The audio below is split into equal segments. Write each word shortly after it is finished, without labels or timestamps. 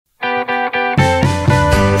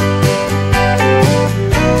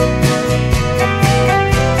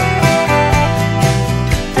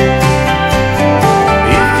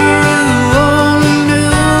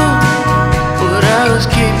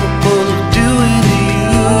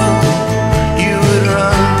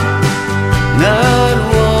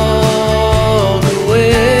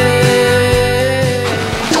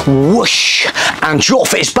And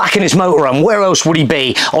Joff is back in his motorhome. Where else would he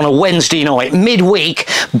be on a Wednesday night, midweek,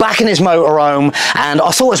 back in his motorhome? And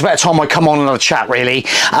I thought it was about time I come on and have a chat, really.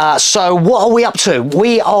 So what are we up to?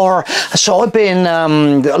 So I've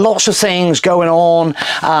been, lots of things going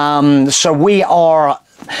on. So we are,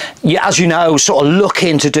 yeah, as you know, sort of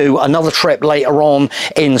looking to do another trip later on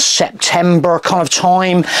in September kind of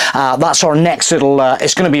time. That's our next little,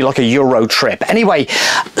 it's going to be like a Euro trip. Anyway,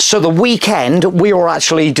 so the weekend we were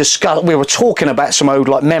actually we were talking about some old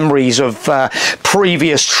like memories of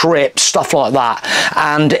previous trips, stuff like that.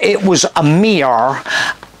 And it was a mere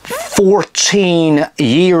 14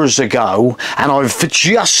 years ago, and I've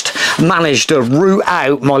just managed to root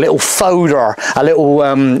out my little folder, a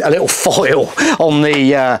little file on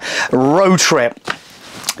the road trip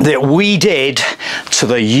that we did to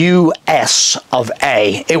the US of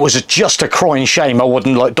A. It was just a crying shame I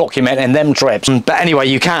wouldn't like documenting them trips. But anyway,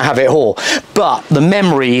 you can't have it all. But the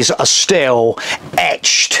memories are still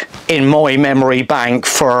etched in my memory bank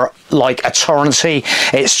for like eternity.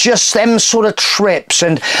 It's just them sort of trips,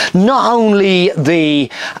 and not only the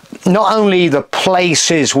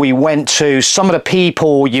places we went to, some of the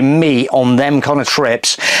people you meet on them kind of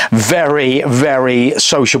trips, very, very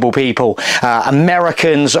sociable people.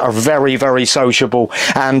 Americans are very, very sociable.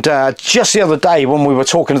 And just the other day when we were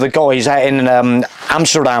talking to the guys out in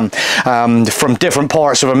Amsterdam from different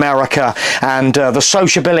parts of America, and the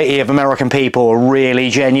sociability of American people are really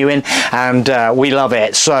genuine, and we love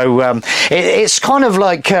it. So it's kind of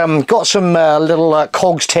like got some little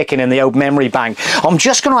cogs ticking in the old memory bank. I'm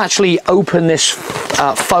just going to actually open this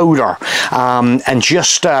folder and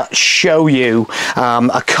just show you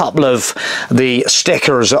a couple of the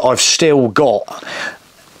stickers that I've still got.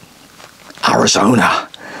 Arizona,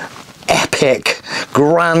 epic,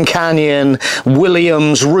 Grand Canyon,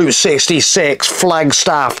 Williams, Route 66,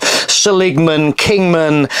 Flagstaff, Seligman,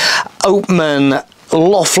 Kingman, Oatman,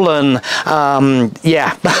 Laughlin,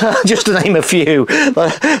 yeah, just to name a few.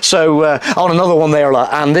 So on another one there,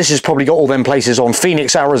 and this has probably got all them places on: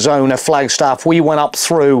 Phoenix, Arizona, Flagstaff. We went up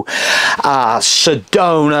through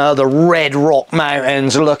Sedona, the Red Rock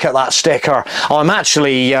Mountains. Look at that sticker. I'm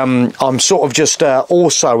actually I'm sort of just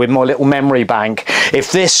also in my little memory bank, if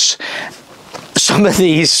some of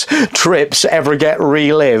these trips ever get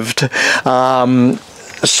relived,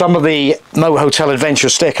 some of the Motor Hotel Adventure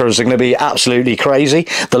stickers are going to be absolutely crazy,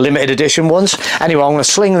 the limited edition ones. Anyway, I'm going to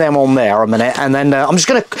sling them on there a minute, and then I'm just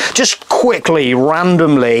going to quickly,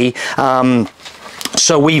 randomly,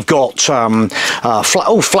 so we've got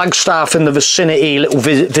Flagstaff in the vicinity, little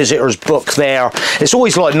visitor's book there. It's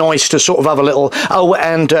always like nice to sort of have a little, oh,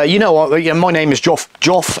 and you know, my name is Joff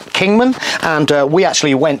Kingman, and we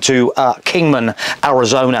actually went to Kingman,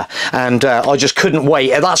 Arizona, and I just couldn't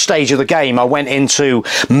wait. At that stage of the game, I went into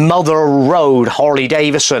Mother Road Harley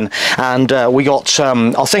Davidson, and we got,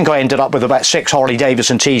 I think I ended up with about 6 Harley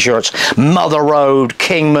Davidson t-shirts. Mother Road,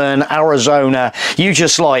 Kingman, Arizona. You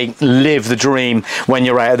just like live the dream when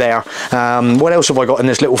you're out there. What else have I got in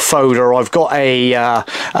this little folder? I've got a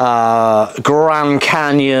Grand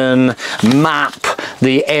Canyon map,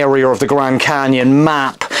 the area of the Grand Canyon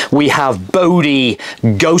map. We have Bodie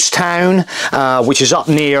Ghost Town, which is up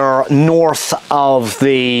near north of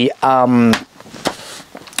the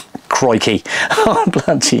crikey, oh,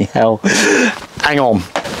 bloody hell, hang on,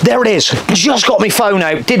 there it is. Just got my phone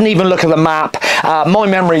out, didn't even look at the map. My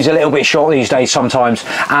memory's a little bit short these days sometimes,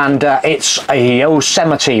 and it's a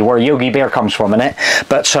Yosemite where Yogi Bear comes from in it.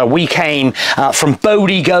 But we came from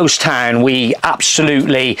Bodie Ghost Town. We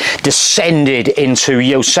absolutely descended into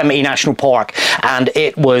Yosemite National Park, and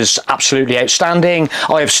it was absolutely outstanding.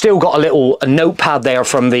 I have still got a little notepad there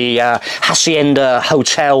from the Hacienda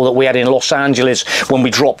Hotel that we had in Los Angeles when we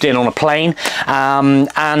dropped in on a plane,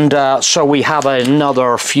 so we have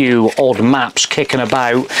another few odd maps kicking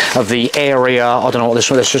about of the area. I don't know what this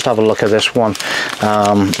one, let's just have a look at this one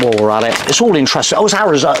while we're at it. It's all interesting. Oh, it's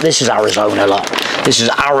Arizona. This is Arizona, look. This is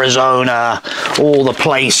Arizona, all the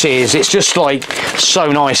places. It's just like so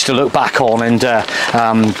nice to look back on, and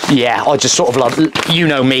yeah, I just sort of love, you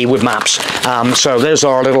know me with maps. So there's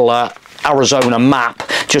our little Arizona map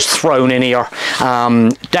just thrown in here.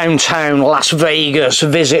 Downtown Las Vegas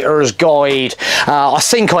visitors guide. I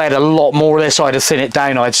think I had a lot more of this. I had to thin it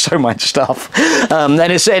down. I had so much stuff, and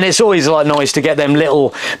it's always like nice to get them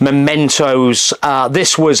little mementos.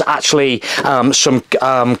 This was actually some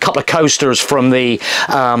couple of coasters from the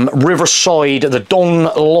Riverside, the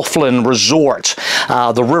Don Laughlin Resort,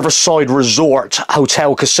 the Riverside Resort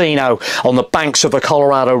Hotel Casino on the banks of the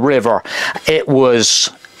Colorado River. It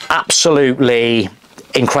was absolutely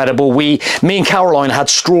incredible. Me and Caroline had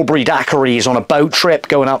strawberry daiquiris on a boat trip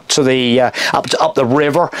going up to the up the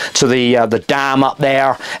river to the dam up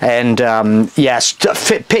there, and yes,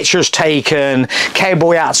 pictures taken,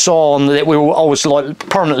 cowboy hats on that we were always like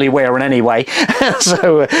permanently wearing anyway.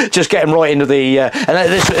 So just getting right into the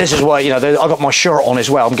and this is why, you know, I got my shirt on as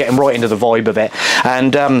well. I'm getting right into the vibe of it,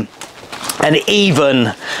 and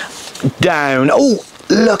even down. Oh,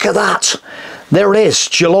 look at that. There it is,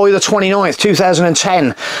 July the 29th,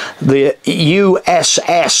 2010, the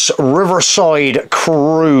USS Riverside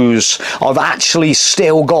Cruise. I've actually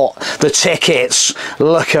still got the tickets.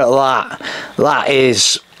 Look at that. That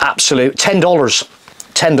is absolute $10.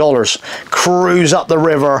 $10. Cruise up the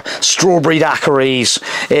river, strawberry daiquiris.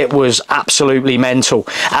 It was absolutely mental.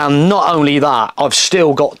 And not only that, I've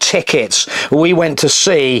still got tickets. We went to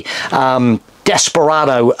see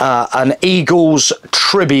Desperado, an Eagles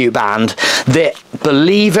tribute band that,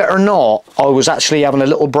 believe it or not, I was actually having a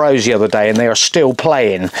little browse the other day, and they are still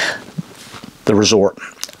playing the resort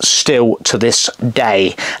still to this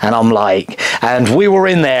day. And I'm like, and we were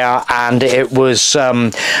in there, and it was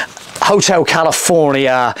Hotel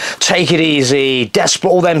California, Take It Easy, Desperate,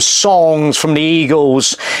 all them songs from the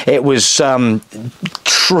Eagles. It was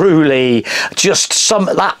truly just some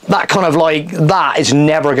that kind of like, that is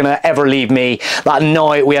never gonna ever leave me. That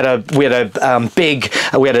night we had a big,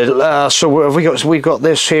 so we've got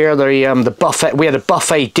this here, the buffet. We had a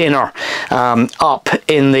buffet dinner up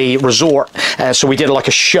in the resort, so we did like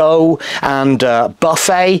a show and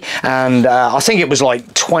buffet, and I think it was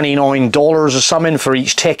like $29 or something for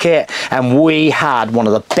each ticket. And we had one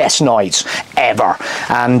of the best nights ever.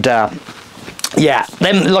 And yeah,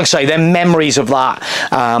 them, like I say, them memories of that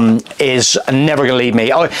is never going to leave me.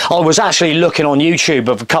 I was actually looking on YouTube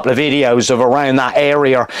of a couple of videos of around that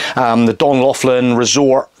area, the Don Laughlin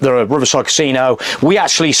Resort, the Riverside Casino. We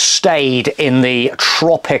actually stayed in the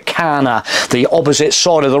Tropicana, the opposite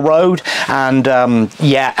side of the road, and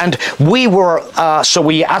yeah, and we were so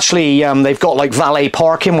we actually they've got like valet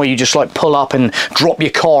parking where you just like pull up and drop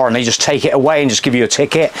your car, and they just take it away and just give you a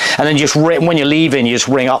ticket, and then just when you're leaving, you just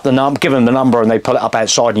ring up the number, give them the number, and they pull it up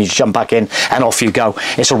outside, and you just jump back in, and off you go.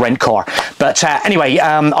 It's a rent car. But anyway,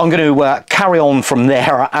 I'm going to carry on from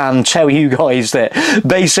there and tell you guys that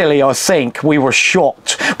basically I think we were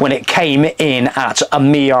shocked when it came in at a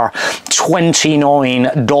mere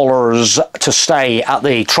 $29 to stay at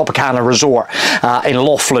the Tropicana Resort in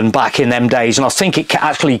Laughlin back in them days, and I think it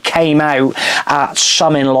actually came out at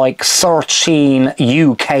something like 13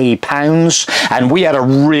 UK pounds, and we had a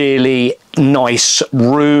really nice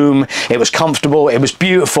room. It was comfortable, it was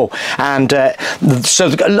beautiful, and so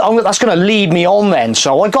that's going to lead me on then.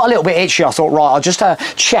 So I got a little bit itchy. I thought, right, I'll just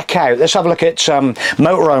check out, let's have a look at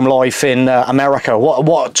motorhome life in America.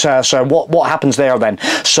 What happens there then?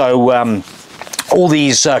 So all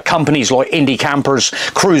these companies like Indie Campers,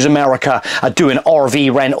 Cruise America are doing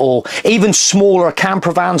RV rental. Even smaller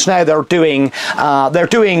camper vans now, they're doing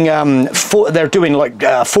like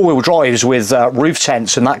four-wheel drives with roof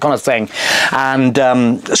tents and that kind of thing. And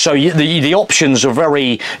so the options are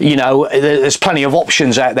very, you know, there's plenty of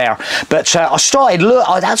options out there. But I started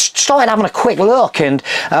having a quick look, and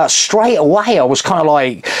straight away I was kind of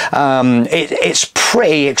like, it's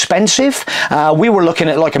pretty expensive. We were looking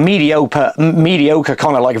at like a mediocre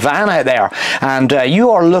kind of like van out there, and you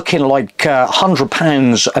are looking like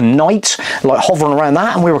 £100 a night, like hovering around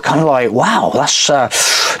that, and we were kind of like, wow, that's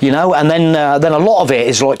you know. And then a lot of it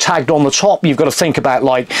is like tagged on the top. You've got to think about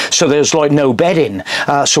like, so there's like no bedding,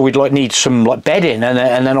 so we'd like need some like bedding,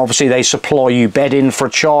 and then obviously they supply you bedding for a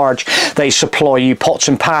charge. They supply you pots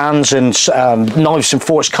and pans and knives and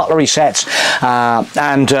forks, cutlery sets,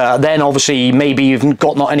 and then obviously maybe you've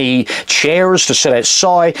got not any chairs to sit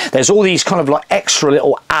outside. There's all these kind of like extra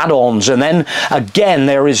little add-ons, and then again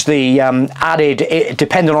there is the added,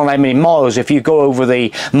 depending on how many miles, if you go over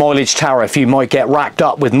the mileage tariff, you might get racked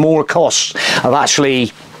up with more costs of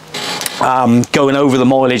actually going over the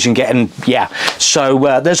mileage and getting, yeah.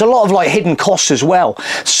 So there's a lot of like hidden costs as well.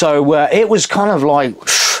 So it was kind of like,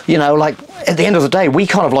 you know, like at the end of the day, we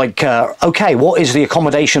kind of like, okay, what is the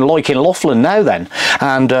accommodation like in Laughlin now then?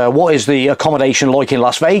 And what is the accommodation like in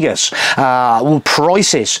Las Vegas?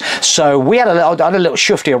 Prices. So we had a little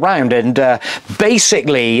shifty around, and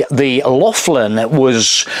basically the Laughlin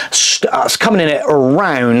was coming in at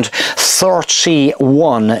around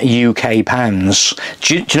 31 UK pounds.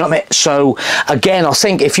 Do you know what I mean? So again, I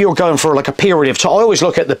think if you're going for like a period of time, I always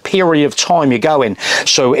look at the period of time you're going.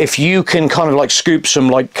 So if you can kind of like scoop some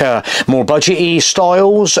like more budget-y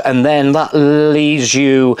styles, and then that leads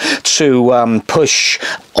you to push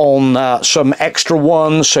on some extra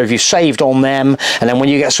ones, so if you saved on them, and then when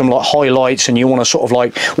you get some like highlights and you want to sort of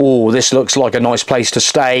like, oh, this looks like a nice place to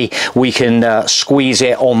stay, we can squeeze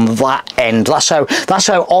it on that end. That's how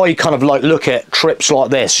I kind of like look at trips like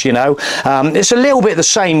this, you know. It's a little bit the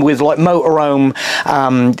same with like motorhome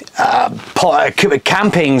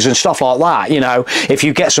campings and stuff like that, you know. If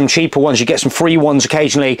you get some cheaper ones, you get some free ones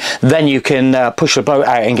occasionally, then you can push the boat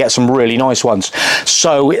out and get some really nice ones.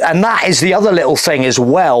 So, and that is the other little thing as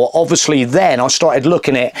well. Obviously then I started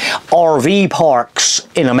looking at RV parks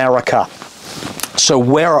in America. So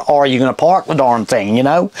where are you going to park the darn thing, you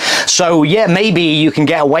know? So yeah, maybe you can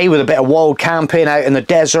get away with a bit of wild camping out in the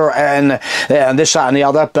desert and this, that and the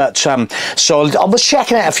other. But so I was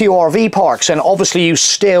checking out a few RV parks, and obviously you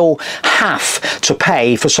still have to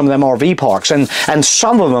pay for some of them RV parks. And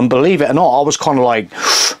some of them, believe it or not, I was kind of like,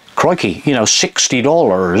 crikey, you know,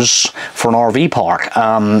 $60 for an RV park.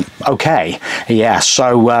 Okay, yeah,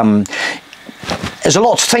 so there's a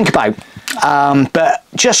lot to think about. But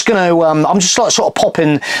just gonna I'm just like sort of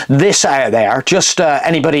popping this out there. Just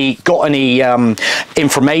anybody got any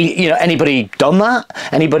information, you know, anybody done that,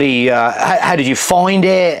 anybody how did you find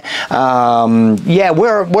it? Yeah,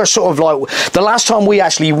 we're sort of like, the last time we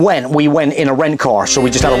actually went, we went in a rent car, so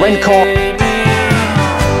we just had a rent car.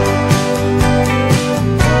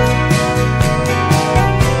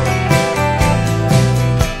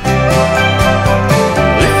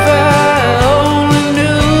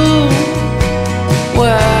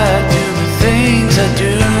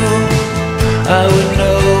 I would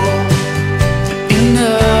know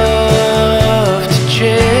enough to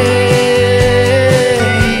change,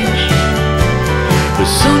 but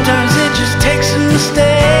sometimes it just takes a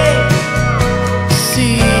mistake to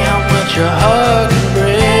see how much your heart can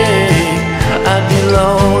break. I'd be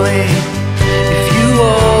lonely if you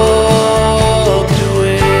walked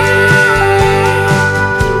away.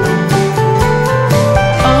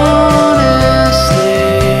 Honestly,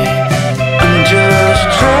 I'm just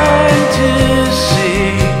trying to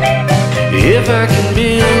see if I can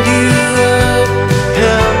build you up,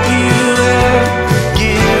 help you out,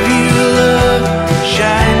 give you love,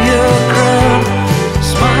 shine your crown,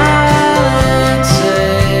 smile and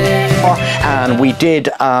say. And we did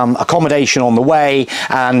accommodation on the way,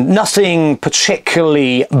 and nothing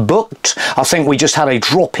particularly booked. I think we just had a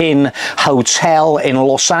drop-in hotel in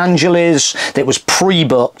Los Angeles that was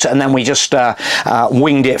pre-booked, and then we just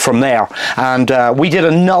winged it from there. And we did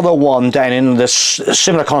another one down in this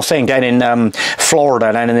similar kind of thing down in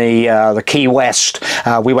Florida, down in the Key West.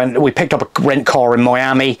 We picked up a rent car in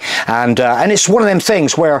Miami, and it's one of them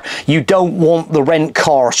things where you don't want the rent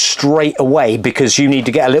car straight away, because you need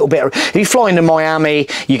to get a little bit. If you fly into Miami,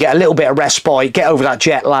 you get a little bit of respite, get over that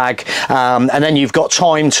jet lag, and then you've got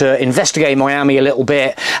time to investigate Miami a little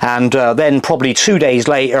bit, and then probably 2 days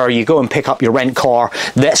later you go and pick up your rent car.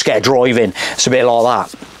 Let's get driving. It's a bit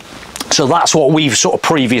like that. So that's what we've sort of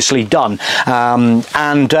previously done,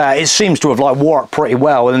 and it seems to have like worked pretty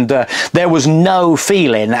well, and there was no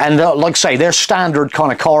feeling, and like I say, there's standard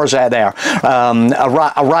kind of cars out there, a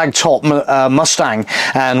ragtop Mustang,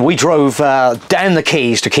 and we drove down the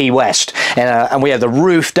Keys to Key West, and we had the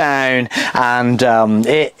roof down, and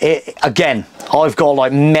again, I've got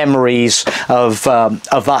like memories of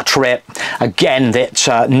that trip, again,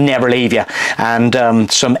 that never leave you,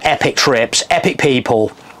 and some epic trips, epic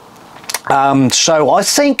people. So I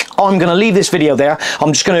think I'm going to leave this video there.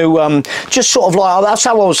 I'm just going to just sort of like, that's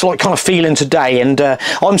how I was like kind of feeling today, and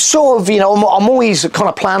I'm sort of, you know, I'm always kind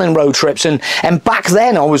of planning road trips, and back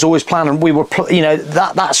then I was always planning, you know,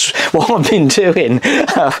 that's what I've been doing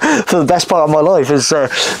for the best part of my life, is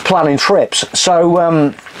planning trips.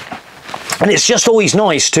 So and it's just always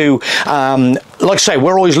nice to, like I say,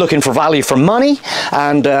 we're always looking for value for money,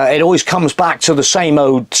 and it always comes back to the same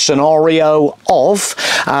old scenario of,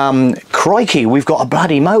 crikey, we've got a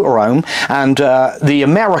bloody motorhome, and the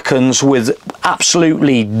Americans would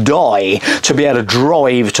absolutely die to be able to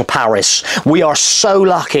drive to Paris. We are so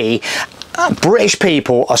lucky. British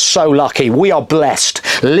people are so lucky. We are blessed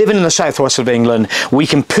living in the southwest of England. We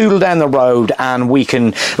can poodle down the road, and we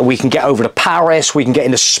can get over to Paris, we can get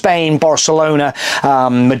into Spain, Barcelona,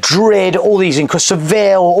 Madrid, all these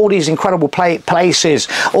Seville, all these incredible places.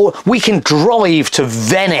 Or we can drive to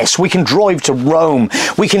Venice, we can drive to Rome,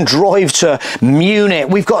 we can drive to Munich.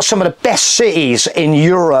 We've got some of the best cities in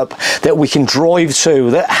Europe that we can drive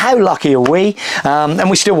to. How lucky are we? And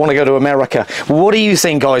we still want to go to America. What do you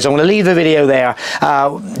think, guys? I'm going to leave the video there.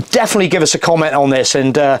 Definitely give us a comment on this,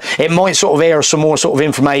 and it might sort of air some more sort of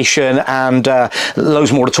information, and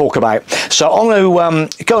loads more to talk about. So I'm going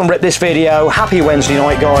to go and rip this video. Happy Wednesday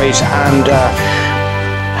night, guys, and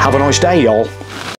have a nice day, y'all.